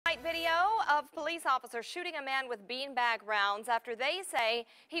of police officers shooting a man with beanbag rounds after they say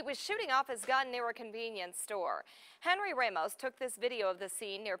he was shooting off his gun near a convenience store. Henry Ramos took this video of the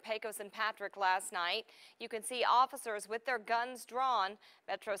scene near Pecos and Patrick last night. You can see officers with their guns drawn.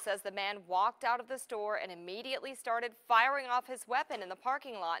 Metro says the man walked out of the store and immediately started firing off his weapon in the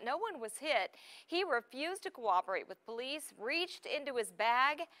parking lot. No one was hit. He refused to cooperate with police, reached into his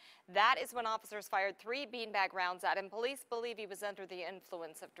bag. That is when officers fired 3 beanbag rounds at him. Police believe he was under the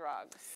influence of drugs.